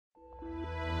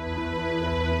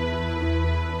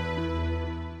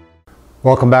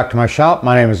Welcome back to my shop.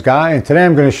 My name is Guy, and today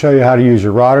I'm going to show you how to use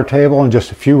your router table and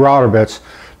just a few router bits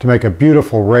to make a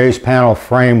beautiful raised panel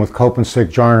frame with cope and stick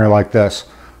joinery like this.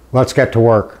 Let's get to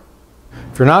work.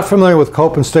 If you're not familiar with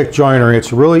cope and stick joinery,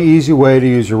 it's a really easy way to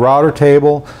use your router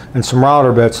table and some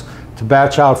router bits to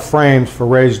batch out frames for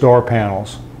raised door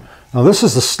panels. Now this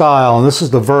is the style, and this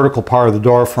is the vertical part of the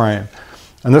door frame,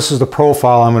 and this is the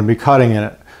profile I'm going to be cutting in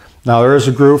it. Now there is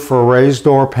a groove for a raised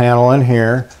door panel in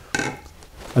here,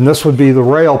 and this would be the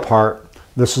rail part.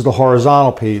 This is the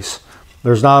horizontal piece.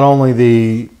 There's not only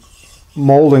the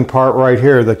molding part right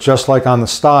here that just like on the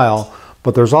style,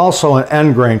 but there's also an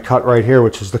end grain cut right here,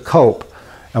 which is the cope.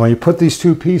 And when you put these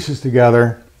two pieces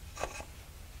together,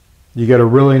 you get a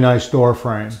really nice door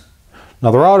frame.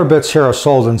 Now the router bits here are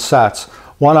sold in sets.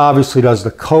 One obviously does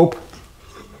the cope,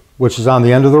 which is on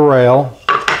the end of the rail,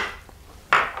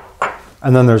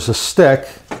 and then there's a stick,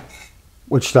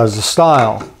 which does the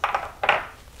style.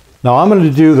 Now I'm going to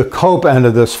do the cope end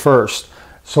of this first.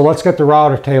 So let's get the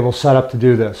router table set up to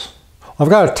do this. I've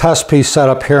got a test piece set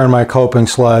up here in my coping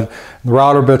sled, the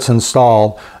router bit's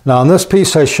installed. Now on this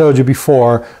piece I showed you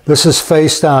before, this is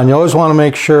face down. You always want to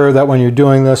make sure that when you're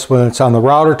doing this, when it's on the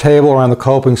router table or on the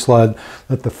coping sled,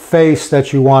 that the face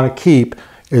that you want to keep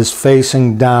is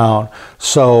facing down.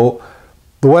 So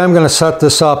the way I'm going to set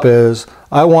this up is,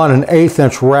 I want an 1/8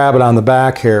 inch rabbet on the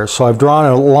back here. So I've drawn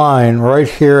a line right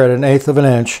here at 1/8 of an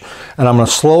inch, and I'm going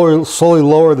to slowly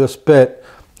lower this bit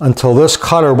until this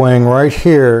cutter wing right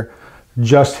here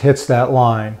just hits that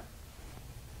line.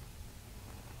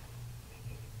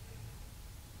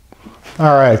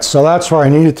 All right, so that's where I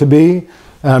need it to be,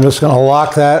 and I'm just going to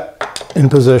lock that in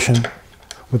position.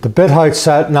 With the bit height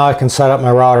set, now I can set up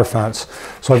my router fence.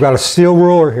 So I've got a steel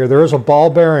ruler here. There is a ball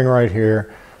bearing right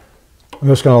here. I'm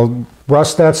just going to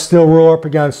rest that steel ruler up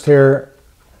against here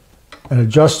and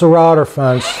adjust the router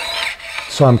fence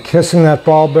so I'm kissing that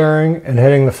ball bearing and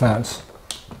hitting the fence.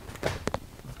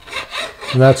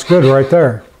 And that's good right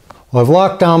there. Well, I've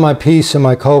locked down my piece in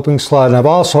my coping sled, and I've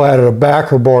also added a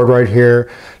backer board right here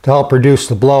to help reduce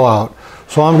the blowout.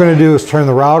 So all I'm going to do is turn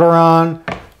the router on,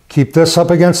 keep this up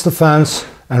against the fence,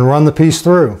 and run the piece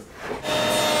through.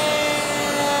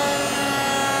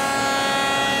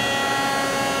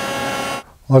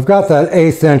 Well, I've got that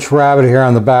 1/8 inch rabbet here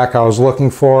on the back I was looking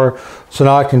for, so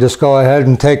now I can just go ahead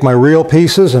and take my reel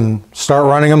pieces and start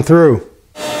running them through.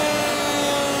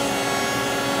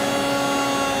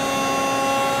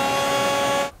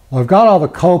 Well, I've got all the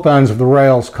cope ends of the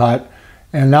rails cut,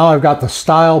 and now I've got the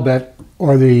style bit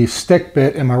or the stick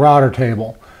bit in my router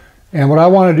table. And what I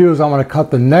want to do is I want to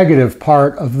cut the negative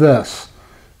part of this.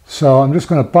 So I'm just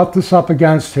going to butt this up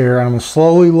against here, and I'm going to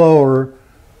slowly lower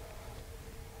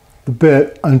the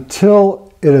bit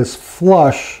until it is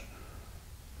flush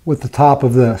with the top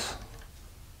of this.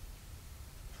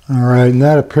 All right, and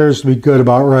that appears to be good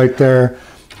about right there.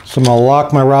 So I'm going to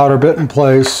lock my router bit in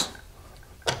place,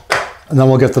 and then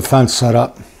we'll get the fence set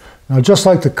up. Now just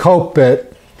like the cope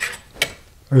bit,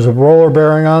 there's a roller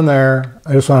bearing on there.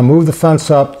 I just want to move the fence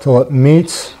up till it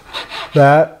meets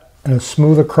that and it's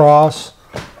smooth across,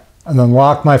 and then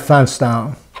lock my fence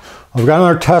down. I've got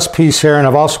another test piece here, and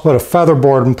I've also put a feather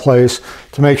board in place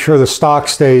to make sure the stock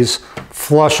stays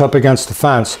flush up against the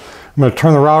fence. I'm going to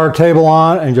turn the router table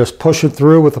on and just push it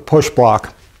through with a push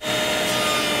block.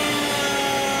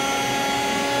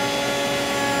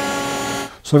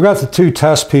 So I've got the two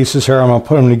test pieces here. I'm going to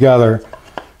put them together,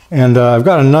 and I've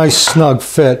got a nice snug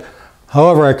fit.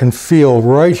 However, I can feel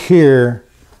right here,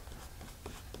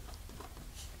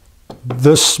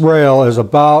 this rail is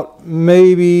about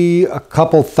maybe a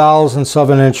couple thousandths of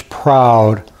an inch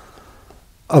proud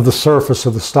of the surface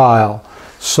of the style.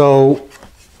 So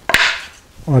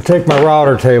I'm going to take my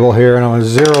router table here, and I'm going to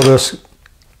zero this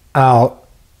out,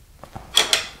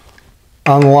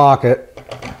 unlock it,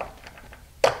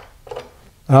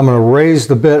 and I'm going to raise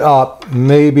the bit up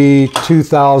maybe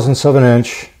 2/1000ths of an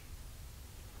inch,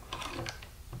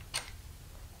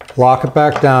 lock it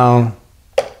back down,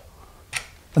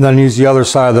 and then use the other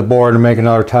side of the board to make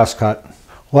another test cut.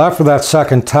 Well, after that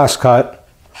second test cut,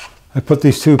 I put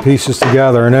these two pieces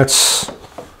together, and it's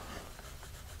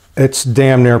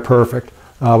damn near perfect,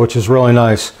 which is really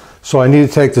nice. So I need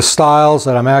to take the stiles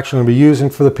that I'm actually going to be using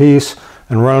for the piece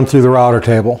and run them through the router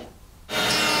table.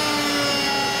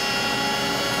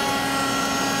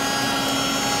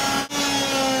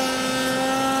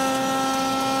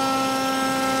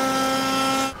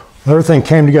 Everything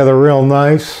came together real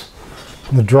nice.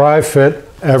 The dry fit,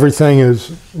 everything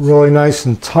is really nice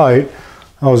and tight.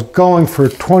 I was going for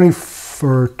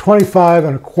 25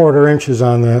 1/4 inches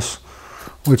on this,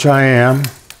 which I am.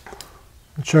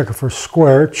 Check it for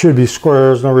square. It should be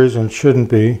square. There's no reason it shouldn't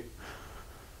be.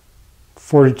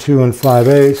 42 and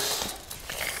 5/8,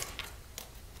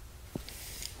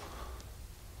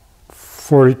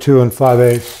 42 and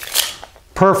 5/8.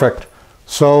 Perfect.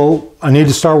 So I need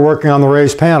to start working on the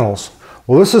raised panels.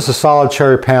 Well, this is a solid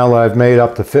cherry panel that I've made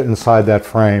up to fit inside that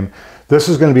frame. This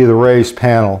is going to be the raised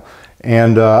panel,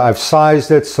 and I've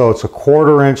sized it so it's a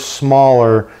 1/4 inch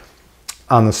smaller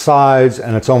on the sides,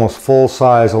 and it's almost full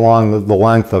size along the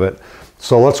length of it.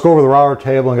 So let's go over the router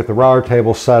table and get the router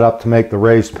table set up to make the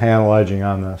raised panel edging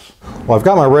on this. Well, I've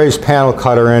got my raised panel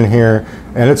cutter in here,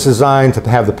 and it's designed to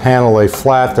have the panel lay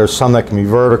flat. There's some that can be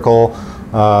vertical.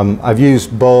 I've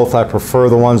used both. I prefer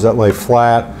the ones that lay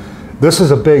flat. This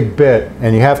is a big bit,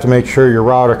 and you have to make sure your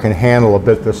router can handle a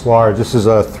bit this large. This is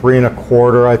a 3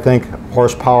 1/4, I think,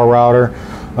 horsepower router.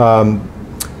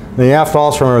 Then you have to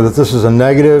also remember that this is a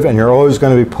negative, and you're always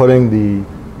going to be putting the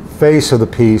face of the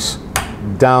piece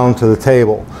down to the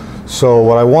table. So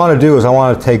what I want to do is I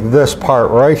want to take this part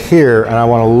right here and I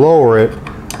want to lower it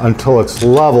until it's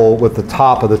level with the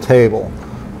top of the table.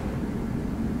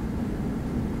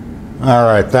 All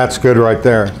right, that's good right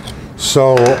there.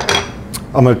 So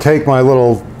I'm going to take my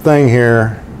little thing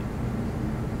here,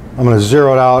 I'm going to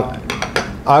zero it out.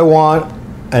 I want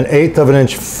an 1/8 of an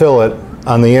inch fillet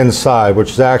on the inside,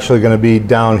 which is actually going to be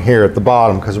down here at the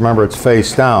bottom, because remember it's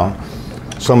face down.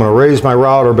 So I'm going to raise my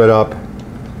router bit up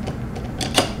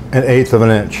 1/8 of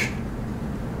an inch.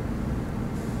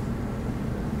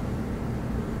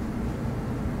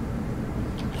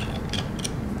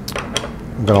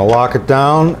 I'm going to lock it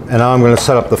down, and now I'm going to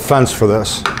set up the fence for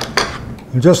this.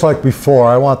 And just like before,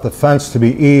 I want the fence to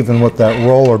be even with that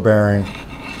roller bearing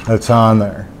that's on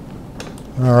there.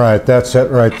 All right, that's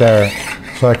it right there.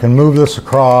 So I can move this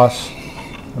across.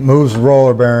 It moves the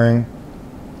roller bearing,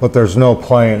 but there's no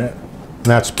play in it. And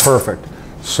that's perfect.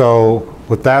 So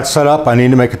with that set up, I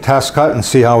need to make a test cut and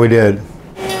see how we did.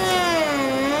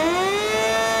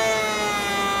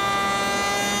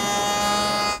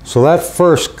 So that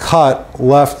first cut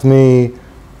left me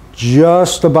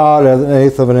just about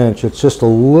 1/8 of an inch. It's just a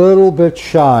little bit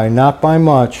shy, not by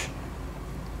much,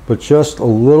 but just a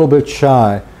little bit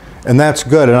shy. And that's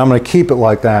good, and I'm going to keep it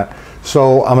like that.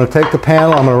 So I'm going to take the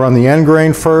panel, I'm going to run the end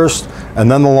grain first, and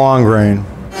then the long grain.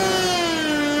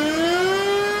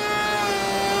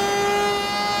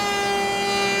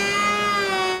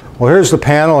 Well, here's the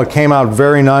panel. It came out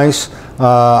very nice.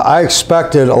 I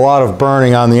expected a lot of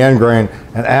burning on the end grain,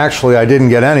 and actually I didn't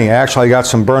get any. Actually I got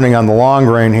some burning on the long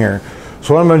grain here.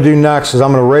 So what I'm going to do next is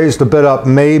I'm going to raise the bit up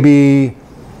maybe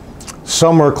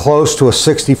somewhere close to a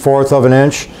 1/64 of an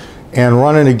inch and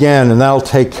run it again, and that'll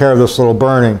take care of this little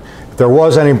burning. If there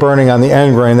was any burning on the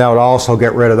end grain, that would also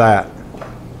get rid of that.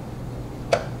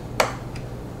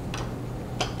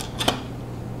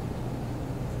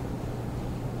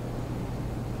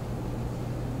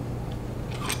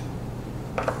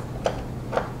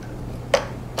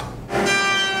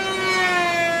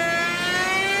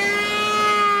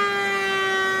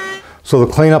 So the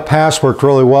cleanup pass worked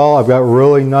really well. I've got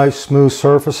really nice smooth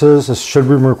surfaces. This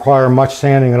shouldn't require much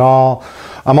sanding at all.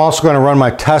 I'm also going to run my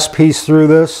test piece through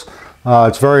this.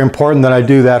 It's very important that I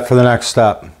do that for the next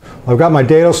step. I've got my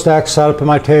dado stack set up in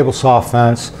my table saw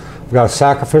fence. I've got a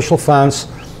sacrificial fence,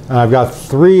 and I've got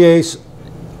 3/8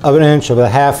 of an inch of a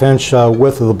 1/2 inch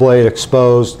width of the blade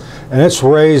exposed, and it's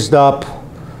raised up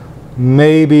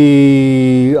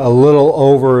maybe a little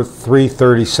over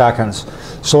 3/32.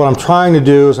 So what I'm trying to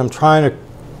do is I'm trying to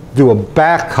do a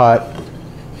back cut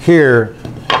here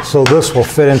so this will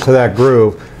fit into that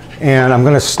groove. And I'm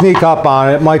going to sneak up on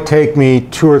it. It might take me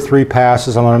 2 or 3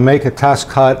 passes. I'm going to make a test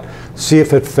cut, see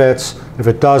if it fits. If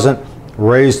it doesn't,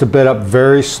 raise the bit up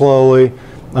very slowly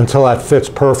until that fits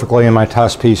perfectly in my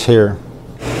test piece here.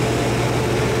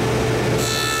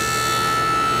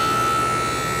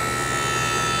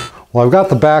 Well, I've got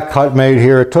the back cut made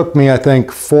here. It took me, I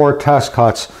think, 4 test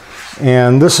cuts.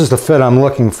 And this is the fit I'm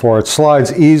looking for. It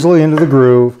slides easily into the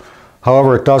groove.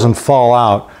 However, it doesn't fall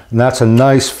out. And that's a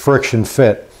nice friction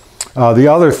fit. The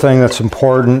other thing that's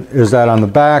important is that on the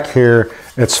back here,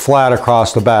 it's flat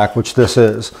across the back, which this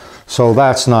is. So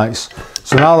that's nice.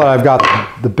 So now that I've got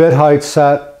the bit height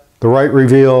set, the right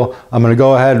reveal, I'm going to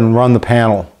go ahead and run the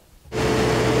panel.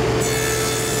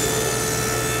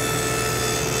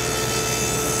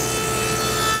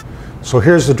 So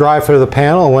here's the dry fit of the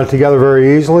panel. It went together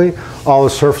very easily. All the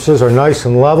surfaces are nice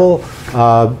and level.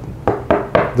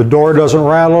 The door doesn't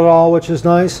rattle at all, which is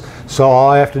nice. So all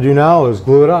I have to do now is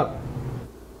glue it up.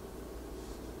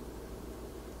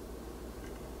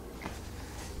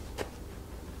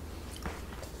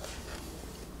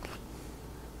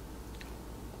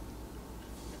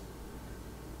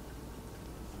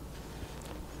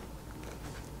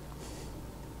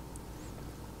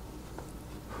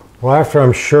 Well, after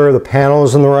I'm sure the panel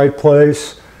is in the right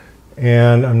place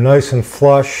and I'm nice and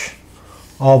flush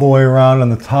all the way around on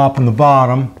the top and the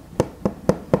bottom,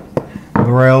 the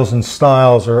rails and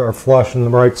stiles are flush in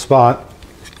the right spot,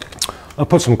 I'll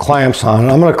put some clamps on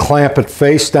it. I'm going to clamp it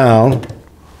face down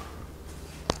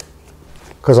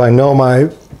because I know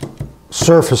my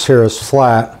surface here is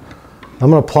flat. I'm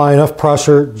going to apply enough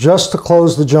pressure just to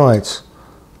close the joints.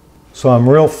 So I'm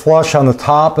real flush on the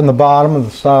top and the bottom of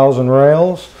the stiles and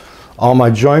rails. All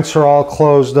my joints are all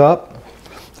closed up.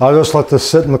 I'll just let this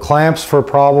sit in the clamps for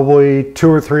probably 2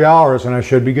 or 3 hours and I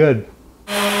should be good.